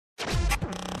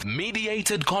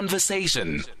Mediated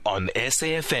Conversation on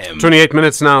SAFM. 28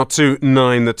 minutes now to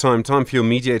 9 the time. Time for your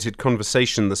mediated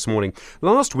conversation this morning.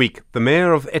 Last week, the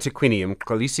Mayor of eThekwini,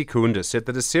 Mxolisi Kaunda, said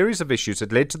that a series of issues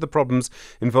had led to the problems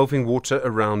involving water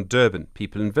around Durban.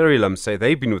 People in Verulam say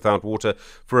they've been without water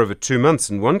for over 2 months.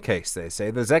 In one case, they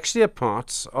say there's actually a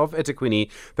part of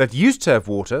eThekwini that used to have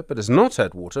water but has not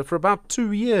had water for about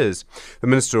 2 years. The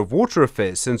Minister of Water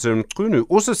Affairs, Senzo Mchunu,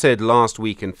 also said last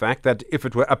week, in fact, that if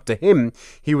it were up to him,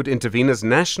 he would intervene as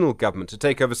national government to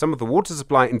take over some of the water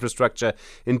supply infrastructure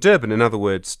in Durban, in other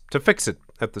words, to fix it.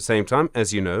 At the same time,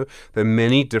 as you know, there are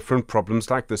many different problems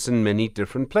like this in many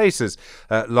different places.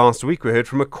 Last week, we heard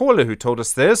from a caller who told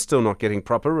us they're still not getting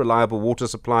proper, reliable water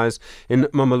supplies in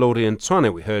Mamelodi and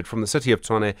Tshwane. We heard from the city of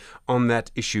Tshwane on that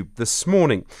issue this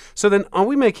morning. So then, are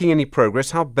we making any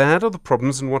progress? How bad are the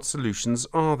problems and what solutions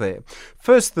are there?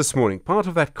 First this morning, part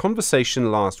of that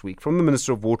conversation last week from the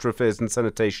Minister of Water Affairs and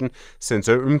Sanitation,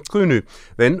 Senzo Mchunu.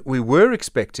 Then we were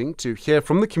expecting to hear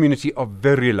from the community of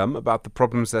Verulam about the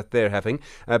problems that they're having.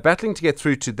 Battling to get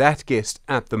through to that guest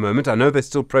at the moment. I know there's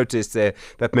still protests there.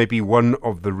 That may be one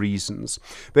of the reasons.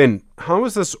 Then, how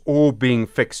is this all being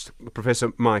fixed?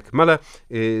 Professor Mike Muller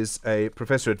is a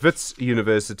professor at Wits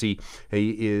University.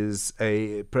 He is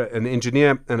an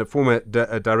engineer and a former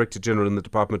Director General in the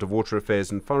Department of Water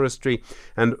Affairs and Forestry.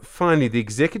 And finally, the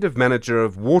Executive Manager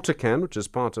of WaterCan, which is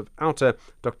part of Outer,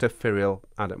 Dr. Ferrial.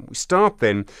 We start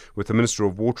then with the Minister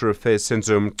of Water Affairs,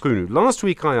 Senzo Mchunu. Last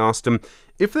week I asked him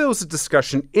if there was a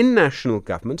discussion in national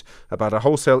government about a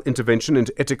wholesale intervention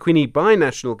into eThekwini by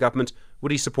national government,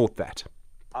 would he support that?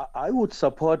 I would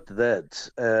support that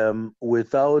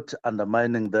without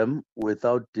undermining them,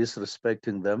 without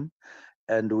disrespecting them,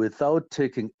 and without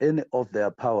taking any of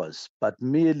their powers, but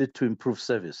merely to improve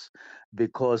service,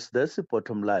 because that's the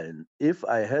bottom line. If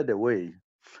I had a way,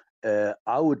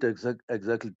 I would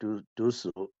exactly do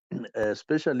so,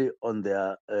 especially on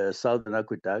their Southern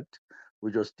Aqueduct,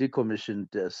 which was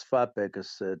decommissioned as far back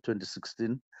as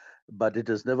 2016, but it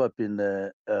has never been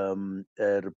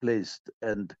replaced.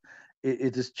 And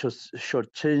it is just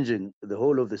shortchanging the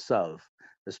whole of the South,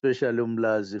 especially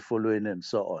Umlazi, following and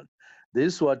so on.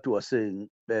 This is what we are saying.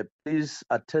 Please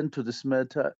attend to this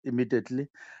matter immediately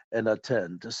and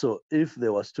attend. So if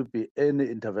there was to be any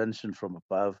intervention from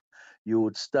above, you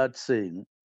would start saying,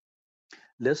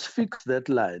 let's fix that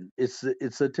line. It's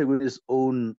eThekwini's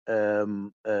own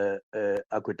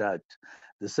aqueduct.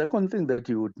 The second thing that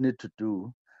you would need to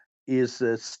do is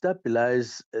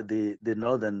stabilize the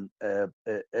northern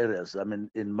areas. I mean,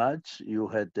 in March, you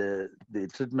had the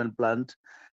treatment plant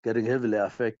getting heavily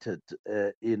affected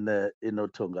in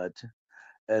Otongati.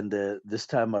 And this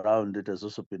time around, it has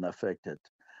also been affected.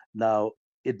 Now,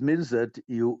 it means that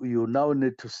you now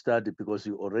need to study, because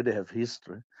you already have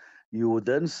history. You would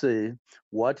then say,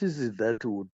 what is it that you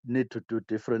would need to do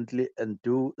differently and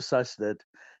do such that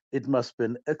it must be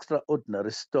an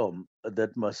extraordinary storm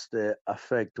that must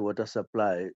affect water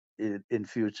supply in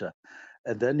future.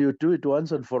 And then you do it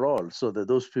once and for all so that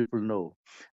those people know.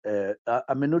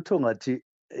 I mean, Utongati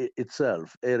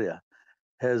itself, area,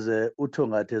 has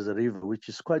Utongati has a river which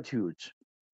is quite huge.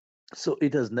 So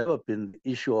it has never been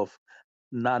the issue of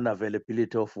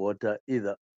non-availability of water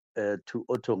either to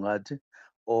Otongati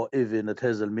or even at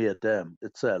Hazelmere Dam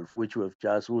itself,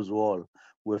 whose wall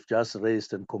we've just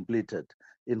raised and completed,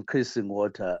 increasing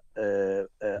water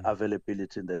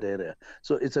availability in that area.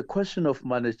 So it's a question of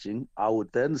managing. I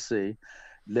would then say,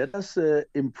 let us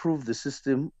improve the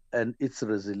system and its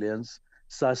resilience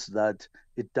such that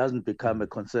it doesn't become a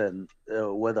concern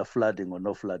whether flooding or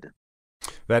no flooding.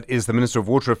 That is the Minister of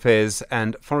Water Affairs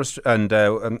and Forest and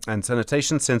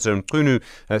Sanitation, Senzo Mchunu,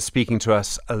 speaking to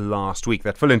us last week.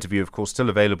 That full interview, of course, still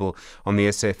available on the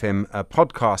SAFM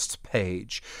podcast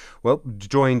page. Well,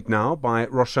 joined now by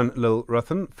Roshan Lil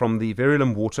Rathan from the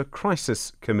Verulam Water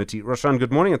Crisis Committee. Roshan,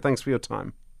 good morning and thanks for your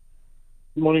time.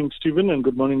 Good morning, Stephen, and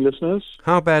good morning, listeners.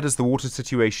 How bad has the water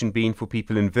situation been for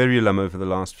people in Verulam over the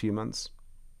last few months?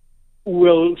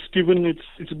 Well, Stephen,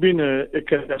 it's been a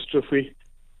catastrophe.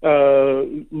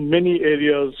 Many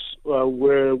areas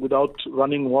were without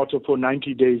running water for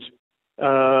 90 days.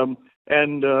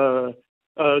 The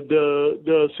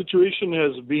situation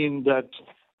has been that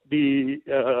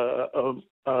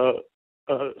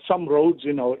some roads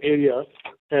in our area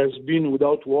has been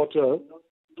without water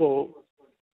for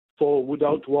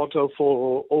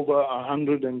over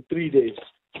 103 days.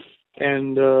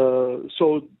 And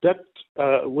so that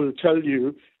will tell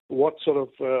you what sort of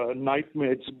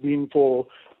nightmare it's been for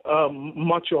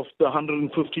much of the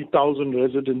 150,000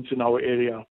 residents in our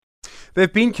area. There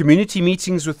have been community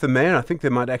meetings with the mayor. I think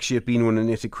there might actually have been one in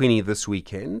eThekwini this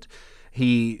weekend.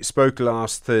 He spoke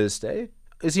last Thursday.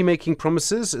 Is he making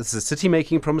promises? Is the city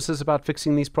making promises about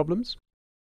fixing these problems?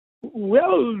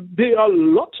 Well, there are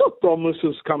lots of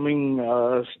promises coming,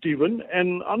 Stephen,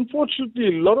 and unfortunately,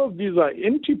 a lot of these are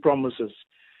empty promises.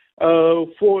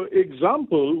 For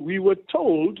example, we were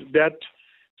told that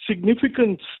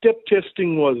significant step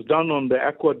testing was done on the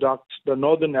aqueduct, the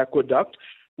northern aqueduct,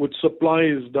 which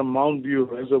supplies the Mount View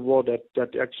Reservoir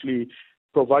that actually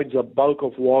provides a bulk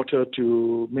of water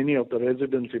to many of the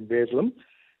residents in Verulam.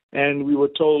 And we were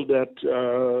told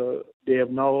that they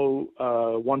have now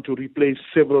want to replace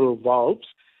several valves.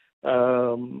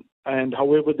 And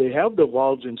however, they have the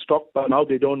valves in stock, but now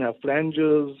they don't have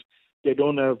flanges, they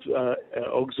don't have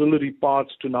auxiliary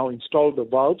parts to now install the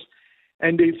valves.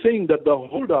 And they're saying that the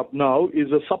holdup now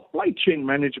is a supply chain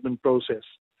management process.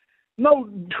 Now,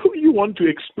 do you want to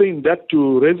explain that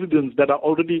to residents that are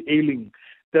already ailing,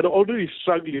 that are already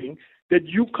struggling, that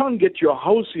you can't get your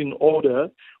house in order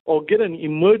or get an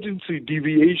emergency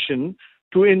deviation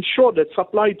to ensure that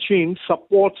supply chain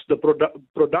supports the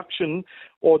production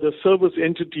or the service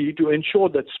entity to ensure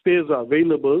that spares are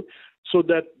available so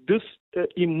that this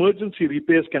emergency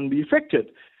repairs can be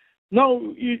effected? Now,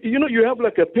 you have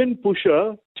like a pen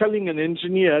pusher telling an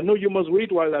engineer, no, you must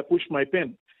wait while I push my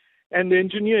pen. And the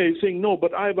engineer is saying, no,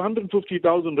 but I have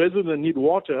 150,000 residents need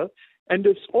water. And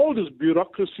there's all this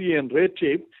bureaucracy and red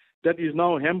tape that is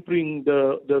now hampering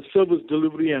the service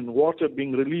delivery and water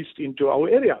being released into our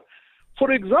area.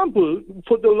 For example,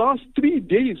 for the last 3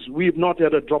 days, we've not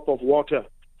had a drop of water.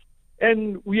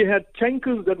 And we had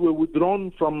tankers that were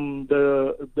withdrawn from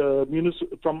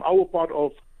from our part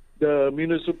of the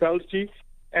municipality.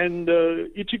 And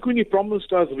eThekwini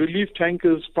promised us relief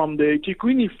tankers from the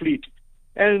eThekwini fleet.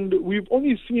 And we've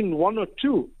only seen one or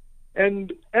two.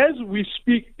 And as we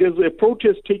speak, there's a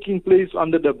protest taking place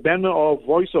under the banner of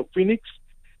Voice of Phoenix.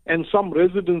 And some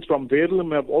residents from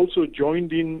Verulam have also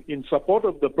joined in support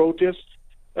of the protest,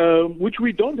 which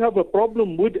we don't have a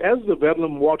problem with as the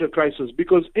Verulam water crisis,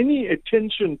 because any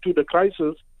attention to the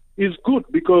crisis is good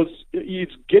because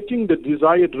it's getting the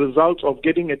desired results of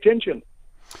getting attention.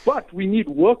 But we need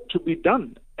work to be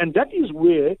done. And that is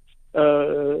where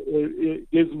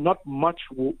there's not much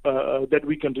that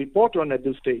we can report on at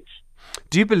this stage.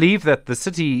 Do you believe that the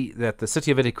city of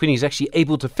eThekwini is actually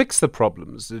able to fix the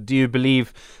problems? Do you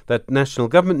believe that national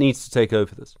government needs to take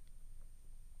over this?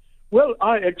 Well,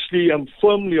 I actually am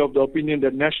firmly of the opinion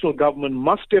that national government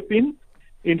must step in.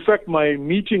 In fact, my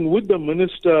meeting with the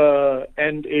minister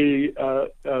and a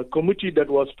committee that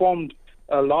was formed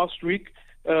last week,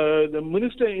 the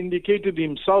minister indicated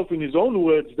himself in his own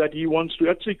words that he wants to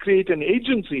actually create an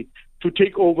agency to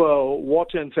take over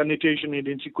water and sanitation in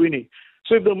eThekwini.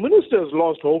 So if the minister has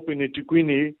lost hope in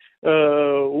eThekwini,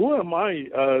 who am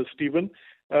I, Stephen?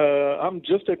 I'm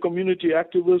just a community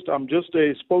activist. I'm just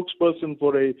a spokesperson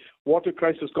for a water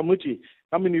crisis committee.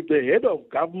 I mean, if the head of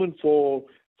government for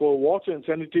water and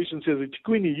sanitation says,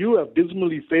 eThekwini, you have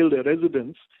dismally failed the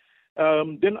residents,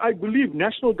 then I believe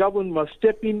national government must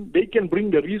step in. They can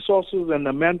bring the resources and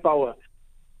the manpower.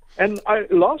 And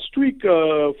last week,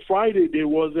 Friday, there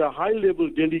was a high-level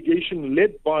delegation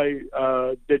led by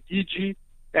the DG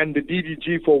and the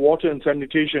DDG for water and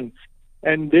sanitation.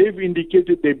 And they've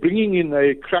indicated they're bringing in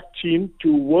a crack team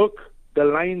to work the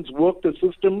lines, work the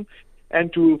system,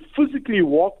 and to physically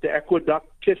walk the aqueduct,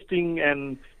 testing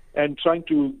and trying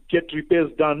to get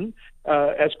repairs done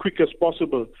as quick as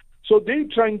possible. So they're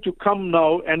trying to come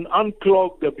now and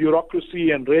unclog the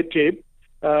bureaucracy and red tape,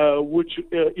 which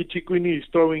eThekwini is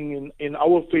throwing in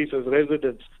our face as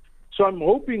residents. So I'm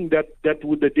hoping that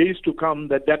with the days to come,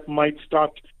 that might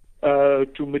start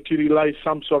to materialize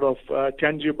some sort of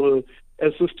tangible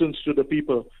assistance to the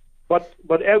people. But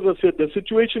as I said, the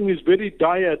situation is very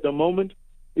dire at the moment.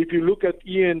 If you look at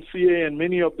ENCA and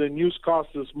many of the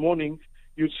newscasts this morning,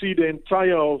 you see the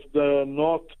entire of the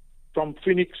north from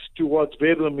Phoenix towards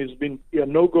Verulam has been a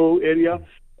no-go area.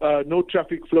 No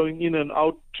traffic flowing in and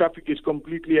out. Traffic is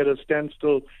completely at a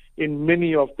standstill in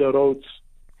many of the roads.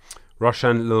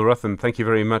 Roshan Lil Rathan, thank you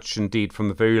very much indeed from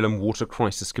the Verulam Water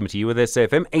Crisis Committee. You were there,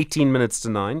 SAFM, 18 minutes to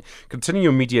 9. Continue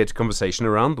your mediated conversation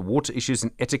around the water issues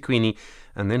in eThekwini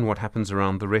and then what happens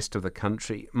around the rest of the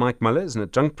country. Mike Muller is an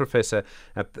adjunct professor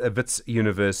at Wits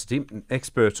University, an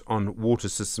expert on water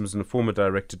systems and a former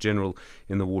Director General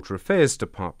in the Water Affairs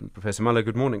Department. Professor Muller,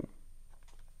 good morning.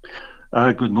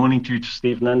 Good morning to you,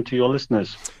 Stephen, and to your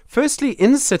listeners. Firstly,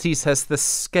 in cities, has the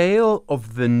scale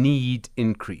of the need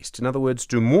increased? In other words,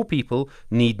 do more people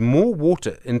need more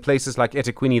water in places like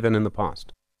eThekwini than in the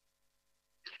past?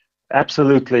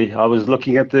 Absolutely. I was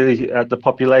looking at the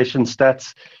population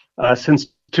stats. Since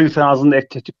 2000,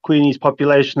 eThekwini's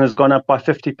population has gone up by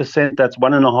 50%. That's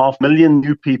 1.5 million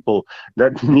new people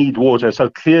that need water. So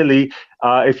clearly,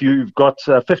 if you've got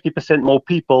 50% more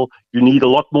people, you need a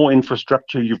lot more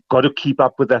infrastructure. You've got to keep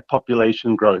up with that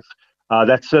population growth.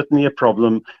 That's certainly a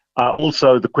problem.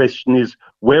 Also, the question is,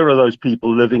 where are those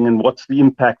people living and what's the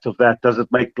impact of that? Does it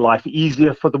make life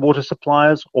easier for the water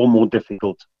suppliers or more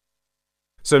difficult?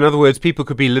 So in other words, people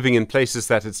could be living in places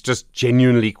that it's just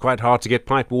genuinely quite hard to get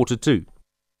pipe water to.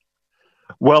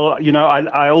 Well,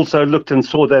 I also looked and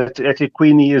saw that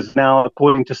eThekwini is now,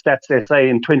 according to Stats SA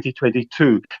in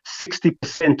 2022,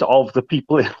 60% of the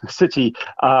people in the city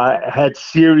had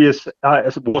serious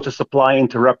water supply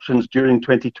interruptions during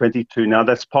 2022. Now,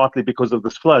 that's partly because of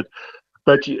this flood.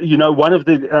 But, one of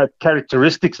the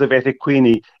characteristics of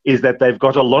eThekwini is that they've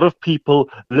got a lot of people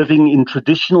living in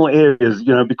traditional areas,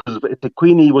 because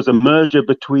eThekwini was a merger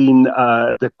between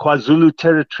the KwaZulu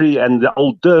territory and the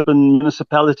old Durban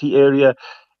municipality area.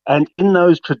 And in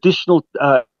those traditionally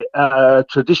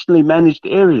managed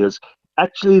areas,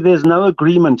 actually, there's no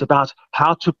agreement about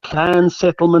how to plan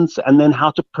settlements and then how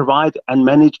to provide and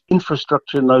manage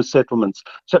infrastructure in those settlements.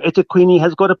 So eThekwini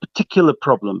has got a particular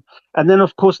problem. And then,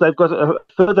 of course, they've got a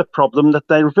further problem that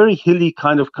they're a very hilly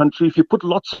kind of country. If you put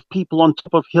lots of people on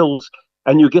top of hills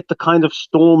and you get the kind of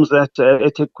storms that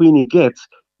eThekwini gets,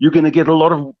 you're going to get a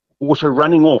lot of water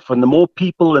running off. And the more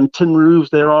people and tin roofs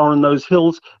there are on those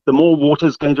hills, the more water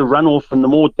is going to run off and the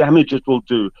more damage it will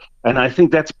do. And I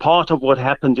think that's part of what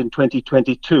happened in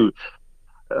 2022.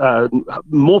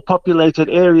 More populated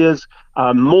areas,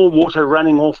 more water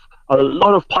running off, a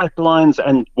lot of pipelines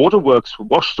and waterworks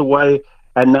washed away.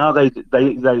 And now they've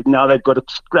got to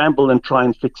scramble and try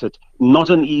and fix it. Not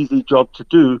an easy job to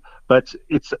do, but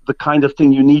it's the kind of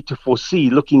thing you need to foresee,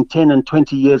 looking 10 and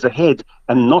 20 years ahead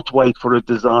and not wait for a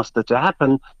disaster to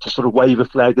happen to sort of wave a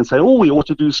flag and say, oh, we ought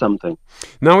to do something.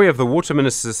 Now we have the water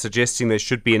minister suggesting there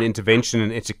should be an intervention in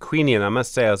eThekwini, and I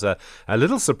must say I was a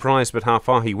little surprised with how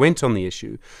far he went on the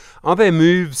issue. Are there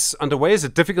moves underway? Is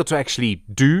it difficult to actually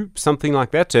do something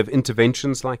like that, to have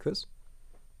interventions like this?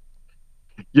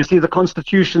 You see, the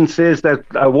Constitution says that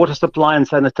water supply and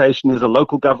sanitation is a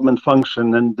local government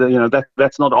function, and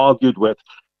that's not argued with.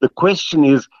 The question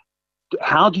is,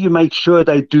 how do you make sure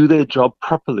they do their job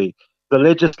properly? The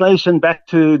legislation back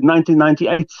to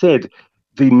 1998 said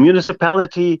the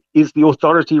municipality is the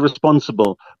authority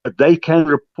responsible, but they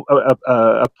can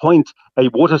appoint a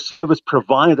water service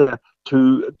provider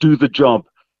to do the job.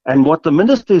 And what the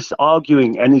minister is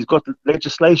arguing, and he's got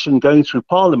legislation going through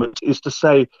Parliament, is to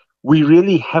say, we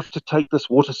really have to take this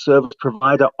water service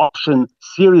provider option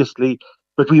seriously,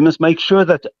 but we must make sure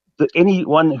that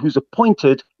anyone who's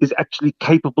appointed is actually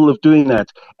capable of doing that.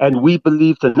 And we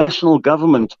believe the national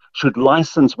government should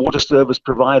license water service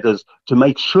providers to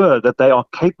make sure that they are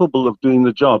capable of doing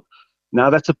the job. Now,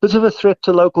 that's a bit of a threat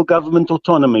to local government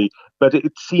autonomy, but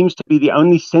it seems to be the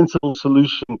only sensible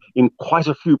solution in quite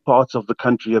a few parts of the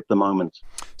country at the moment.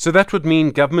 So that would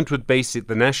mean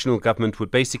the national government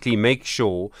would basically make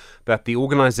sure that the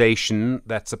organisation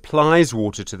that supplies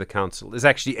water to the council is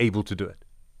actually able to do it.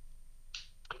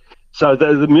 So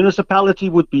the municipality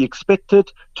would be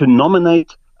expected to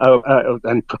nominate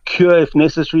and procure, if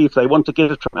necessary, if they want to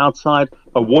get it from outside,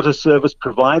 a water service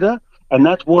provider. And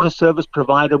that water service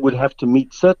provider would have to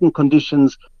meet certain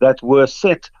conditions that were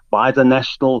set by the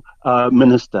national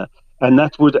minister. And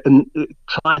that would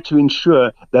try to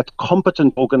ensure that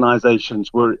competent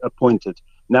organizations were appointed.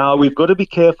 Now, we've got to be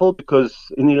careful because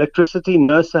in electricity,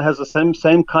 NERSA has the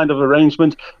same kind of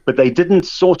arrangement, but they didn't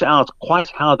sort out quite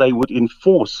how they would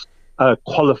enforce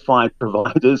qualified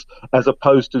providers, as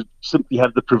opposed to simply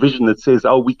have the provision that says,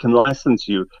 oh, we can license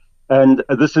you. And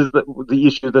this is the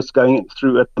issue that's going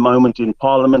through at the moment in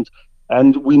Parliament.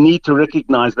 And we need to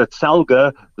recognize that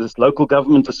SALGA, this local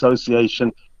government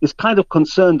association, is kind of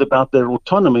concerned about their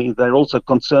autonomy. They're also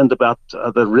concerned about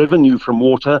the revenue from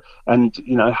water and,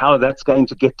 how that's going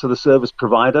to get to the service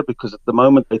provider, because at the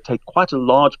moment they take quite a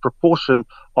large proportion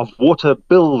of water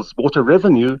bills, water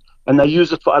revenue, and they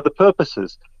use it for other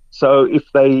purposes. So if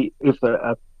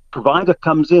a provider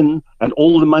comes in and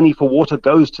all the money for water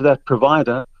goes to that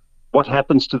provider, what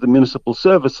happens to the municipal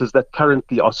services that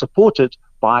currently are supported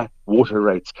by water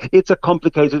rates? It's a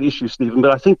complicated issue, Stephen,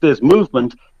 but I think there's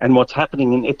movement, and what's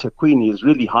happening in eThekwini is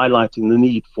really highlighting the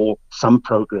need for some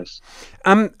progress.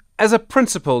 As a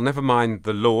principle, never mind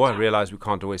the law, I realise we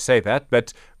can't always say that,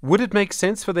 but would it make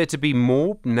sense for there to be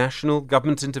more national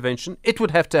government intervention? It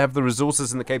would have to have the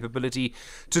resources and the capability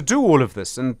to do all of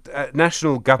this, and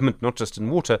national government, not just in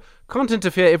water, can't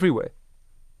interfere everywhere.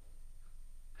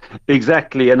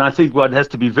 Exactly, and I think one has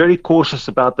to be very cautious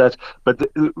about that. But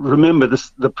remember,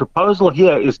 the proposal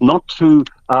here is not to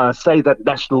say that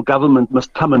national government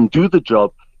must come and do the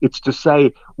job. It's to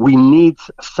say we need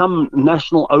some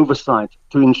national oversight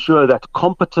to ensure that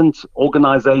competent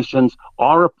organizations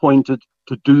are appointed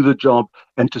to do the job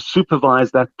and to supervise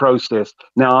that process.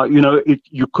 Now,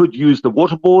 you could use the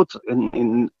water boards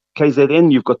in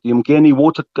KZN. You've got the Umgeni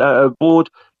Water Board.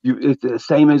 It's the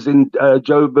same as in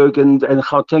Joburg and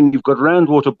Gauteng, you've got Rand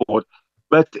Water Board.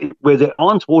 But where there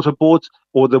aren't water boards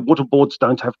or the water boards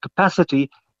don't have capacity,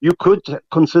 you could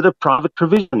consider private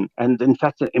provision. And in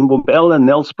fact, in Mbombela and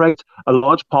Nelspruit, a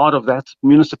large part of that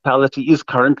municipality is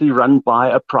currently run by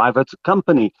a private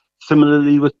company.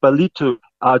 Similarly with Balitu,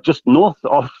 just north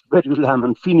of Verulam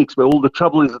and Phoenix, where all the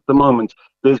trouble is at the moment,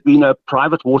 there's been a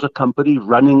private water company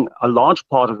running a large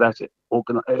part of that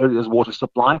area's water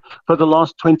supply for the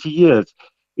last 20 years.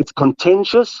 It's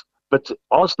contentious, but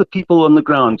ask the people on the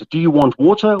ground, do you want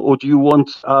water or do you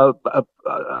want a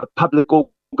public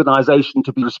organization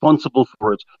to be responsible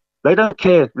for it? They don't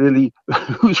care really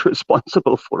who's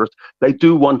responsible for it. They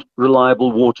do want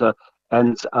reliable water.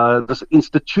 And this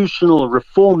institutional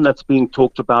reform that's being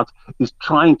talked about is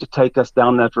trying to take us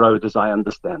down that road, as I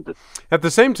understand it. At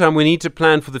the same time, we need to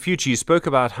plan for the future. You spoke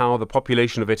about how the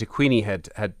population of eThekwini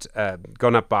had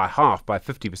gone up by half, by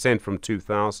 50% from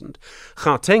 2000.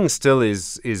 Gauteng still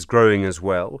is growing as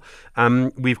well.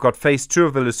 We've got phase 2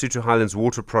 of the Lesotho Highlands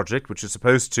Water Project, which is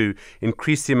supposed to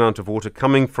increase the amount of water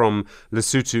coming from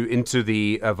Lesotho into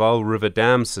the Vaal River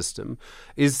Dam system.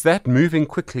 Is that moving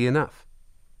quickly enough?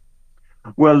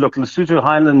 Well, look, Lesotho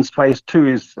Highlands Phase 2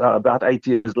 is about 8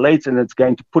 years late, and it's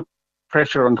going to put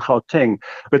pressure on Gauteng.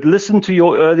 But listen to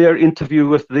your earlier interview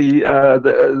with the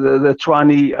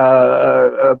Tshwane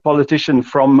politician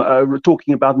from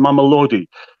talking about Mamelodi.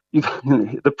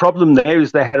 The problem there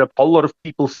is they had a whole lot of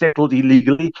people settled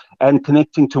illegally and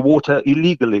connecting to water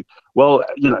illegally. Well,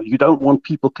 you don't want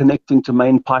people connecting to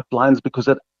main pipelines because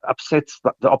it upsets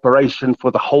the operation for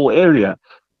the whole area.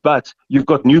 But you've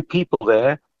got new people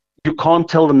there. You can't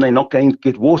tell them they're not going to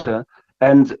get water.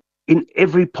 And in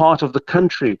every part of the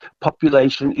country,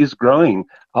 population is growing.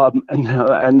 The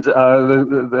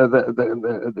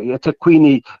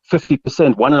eThekwini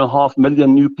 50%, 1.5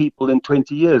 million new people in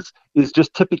 20 years is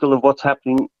just typical of what's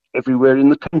happening everywhere in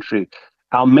the country.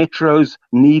 Our metros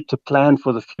need to plan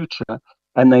for the future,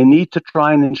 and they need to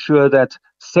try and ensure that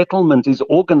settlement is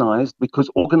organized, because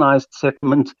organized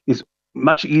settlement is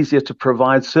much easier to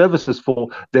provide services for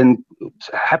than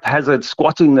haphazard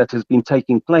squatting that has been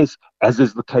taking place, as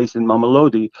is the case in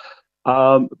Mamelodi.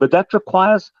 But that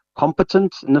requires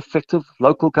competent and effective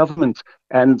local government.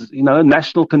 And,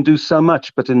 national can do so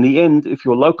much. But in the end, if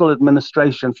your local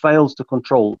administration fails to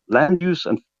control land use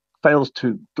and fails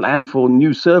to plan for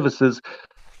new services,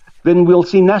 then we'll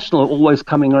see national always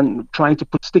coming on, trying to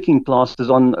put sticking plasters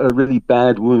on a really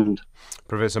bad wound.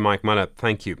 Professor Mike Muller,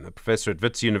 thank you. A professor at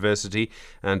Wits University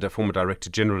and a former Director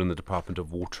General in the Department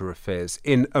of Water Affairs.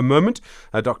 In a moment,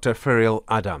 Dr. Ferrial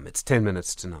Adam. It's 10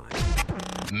 minutes to 9.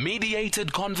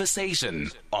 Mediated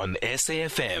Conversation on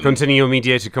SAFM. Continue your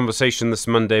mediated conversation this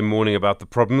Monday morning about the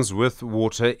problems with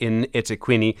water in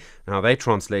eThekwini and how they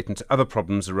translate into other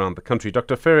problems around the country.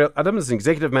 Dr. Ferrial Adam is an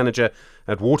Executive Manager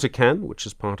at WaterCan, which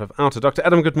is part of Outer. Dr.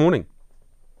 Adam, good morning.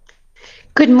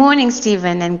 Good morning,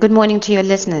 Stephen, and good morning to your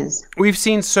listeners. We've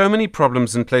seen so many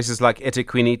problems in places like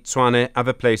eThekwini, Tshwane,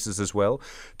 other places as well.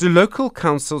 Do local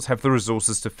councils have the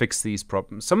resources to fix these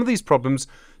problems? Some of these problems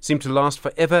seem to last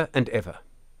forever and ever.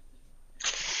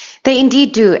 They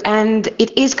indeed do, and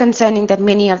it is concerning that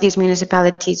many of these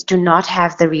municipalities do not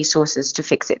have the resources to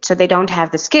fix it. So they don't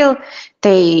have the skill,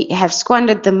 they have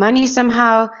squandered the money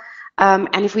somehow.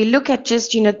 And if we look at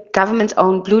just, government's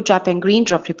own Blue Drop and Green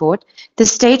Drop report, the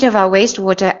state of our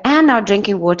wastewater and our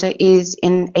drinking water is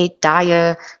in a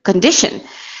dire condition.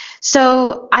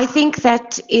 So I think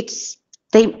that it's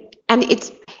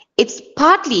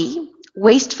partly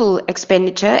wasteful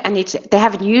expenditure, and they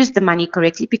haven't used the money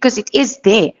correctly because it is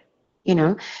there,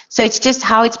 So it's just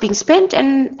how it's being spent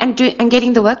and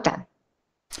getting the work done.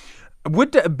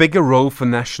 Would a bigger role for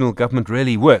national government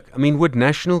really work? I mean, would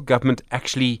national government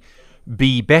actually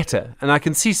be better? And I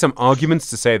can see some arguments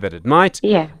to say that it might,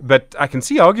 but I can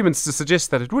see arguments to suggest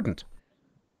that it wouldn't.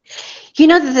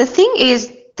 The thing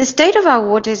is, the state of our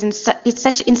water is in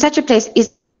such a place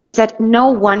is that no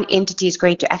one entity is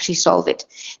going to actually solve it.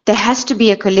 There has to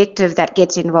be a collective that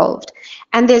gets involved.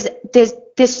 And there's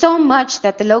so much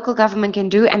that the local government can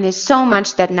do, and there's so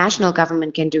much that national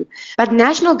government can do. But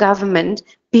national government,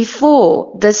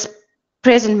 before this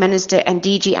present minister and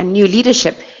DG and new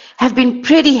leadership, have been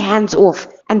pretty hands-off.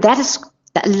 And that is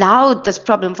allowed this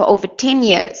problem for over 10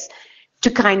 years to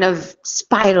kind of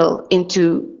spiral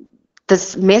into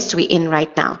this mess we're in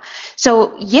right now.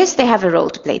 So yes, they have a role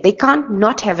to play. They can't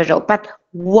not have a role. But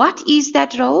what is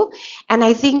that role? And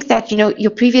I think that,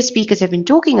 your previous speakers have been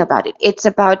talking about it. It's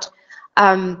about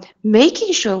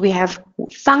making sure we have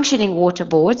functioning water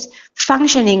boards,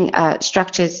 functioning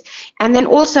structures, and then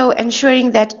also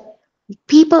ensuring that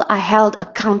people are held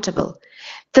accountable.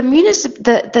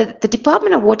 The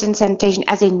Department of Water and Sanitation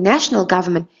as a national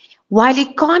government, while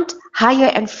it can't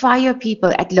hire and fire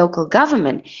people at local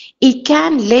government, it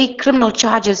can lay criminal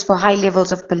charges for high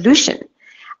levels of pollution.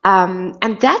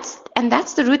 And that's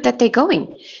the route that they're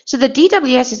going. So the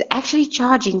DWS is actually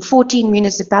charging 14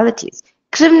 municipalities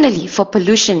criminally for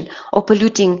pollution or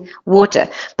polluting water.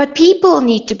 But people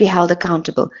need to be held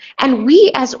accountable. And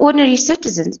we as ordinary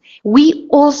citizens, we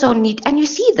also need, and you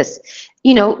see this,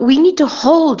 we need to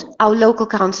hold our local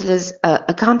councillors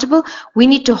accountable. We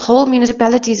need to hold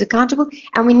municipalities accountable,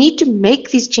 and we need to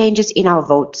make these changes in our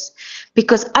votes,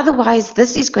 because otherwise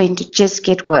this is going to just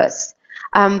get worse.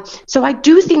 So I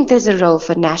do think there's a role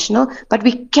for national, but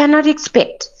we cannot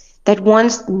expect that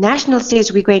once national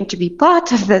says we're going to be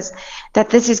part of this,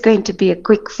 that this is going to be a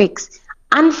quick fix.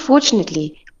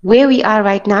 Unfortunately, where we are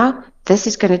right now, this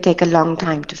is going to take a long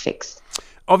time to fix.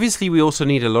 Obviously, we also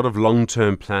need a lot of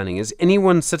long-term planning. Is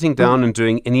anyone sitting down and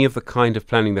doing any of the kind of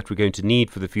planning that we're going to need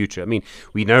for the future? I mean,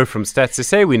 we know from Stats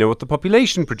SA, we know what the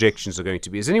population projections are going to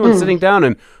be. Is anyone sitting down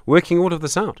and working all of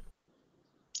this out?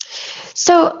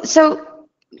 So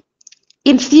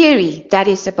in theory, that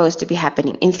is supposed to be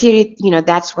happening. In theory,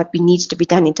 that's what needs to be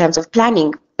done in terms of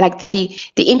planning, like the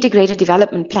Integrated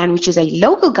Development Plan, which is a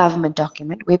local government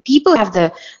document where people have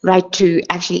the right to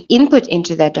actually input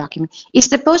into that document. It's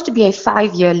supposed to be a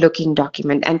 5-year looking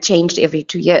document and changed every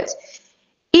 2 years.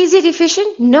 Is it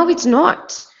efficient? No, it's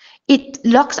not. It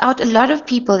locks out a lot of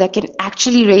people that can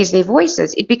actually raise their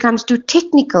voices. It becomes too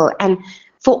technical, and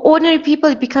for ordinary people,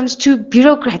 it becomes too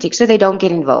bureaucratic, so they don't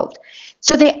get involved.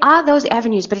 So there are those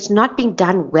avenues, but it's not being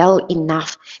done well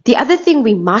enough. The other thing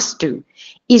we must do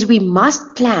is we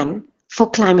must plan for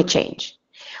climate change.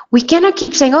 We cannot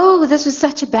keep saying, oh, this was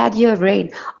such a bad year of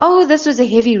rain. Oh, this was a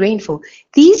heavy rainfall.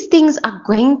 These things are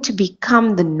going to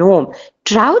become the norm.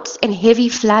 Droughts and heavy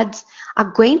floods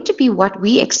are going to be what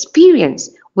we experience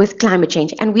with climate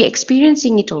change, and we're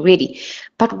experiencing it already.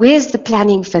 But where's the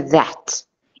planning for that?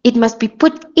 It must be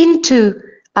put into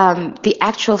the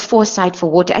actual foresight for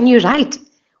water. And you're right,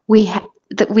 we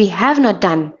have not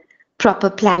done proper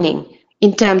planning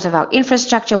in terms of our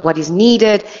infrastructure, what is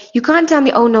needed. You can't tell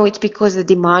me, oh no, it's because the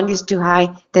demand is too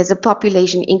high, there's a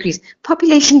population increase.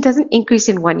 Population doesn't increase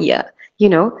in 1 year,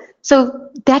 so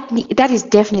that is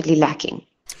definitely lacking.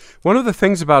 One of the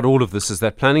things about all of this is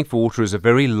that planning for water is a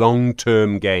very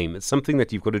long-term game. It's something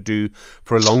that you've got to do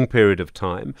for a long period of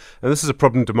time. And this is a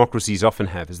problem democracies often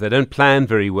have, is they don't plan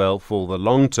very well for the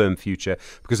long-term future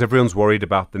because everyone's worried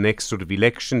about the next sort of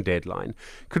election deadline.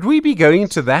 Could we be going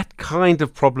into that kind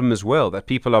of problem as well, that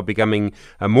people are becoming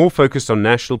more focused on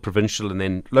national, provincial, and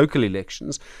then local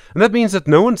elections? And that means that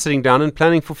no one's sitting down and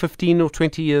planning for 15 or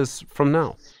 20 years from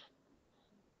now.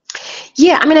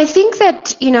 Yeah, I think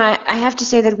that, I have to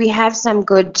say that we have some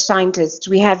good scientists,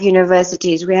 we have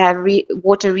universities, we have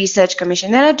Water Research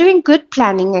Commission that are doing good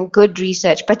planning and good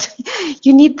research, but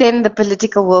you need then the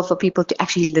political will for people to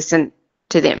actually listen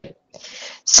to them.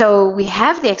 So we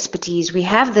have the expertise, we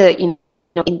have the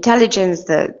intelligence,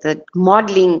 the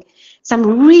modeling,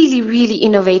 some really, really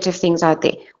innovative things out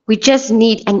there. We just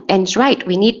need, and it's right,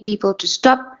 we need people to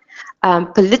stop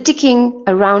politicking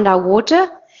around our water.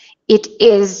 It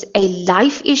is a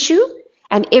life issue,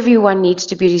 and everyone needs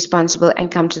to be responsible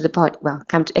and come to the party. Well,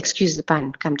 excuse the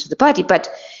pun, come to the party. But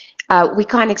we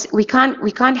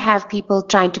can't have people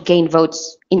trying to gain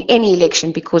votes in any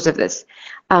election because of this,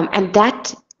 and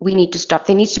that we need to stop.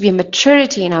 There needs to be a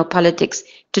maturity in our politics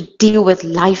to deal with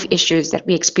life issues that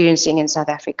we're experiencing in South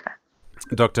Africa.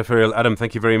 Dr. Ferrial Adam,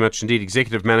 thank you very much indeed.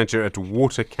 Executive Manager at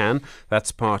WaterCan.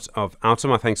 That's part of OUTA.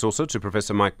 My thanks also to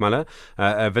Professor Mike Muller,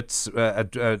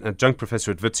 Adjunct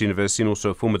Professor at Wits University and also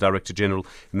a former Director General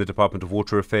in the Department of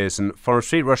Water Affairs and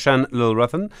Forestry. Roshan Lil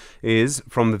Rathan is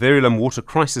from the Verulam Water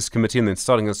Crisis Committee, and then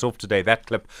starting us off today, that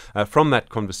clip from that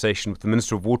conversation with the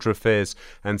Minister of Water Affairs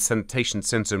and Sanitation,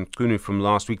 Senzo Mchunu, from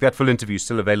last week. That full interview is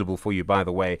still available for you, by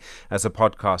the way, as a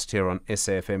podcast here on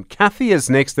SAFM. Kathy is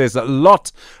next. There's a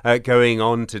lot going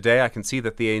on today. I can see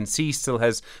that the ANC still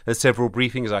has several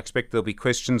briefings. I expect there'll be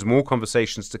questions, more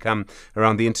conversations to come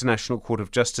around the International Court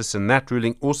of Justice and that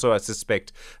ruling. Also, I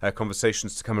suspect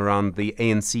conversations to come around the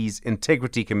ANC's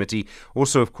Integrity Committee.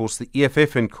 Also, of course, the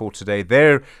EFF in court today.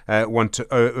 They want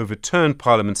to overturn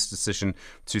Parliament's decision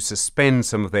to suspend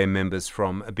some of their members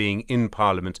from being in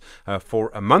Parliament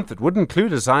for a month. It would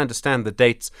include, as I understand the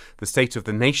dates, the State of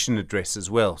the Nation address as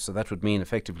well. So that would mean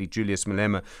effectively Julius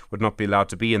Malema would not be allowed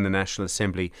to be in the National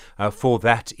Assembly for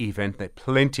that event. There are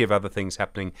plenty of other things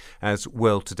happening as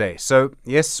well today. So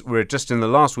yes, we're just in the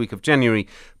last week of January,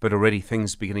 but already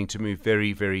things beginning to move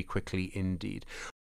very, very quickly indeed.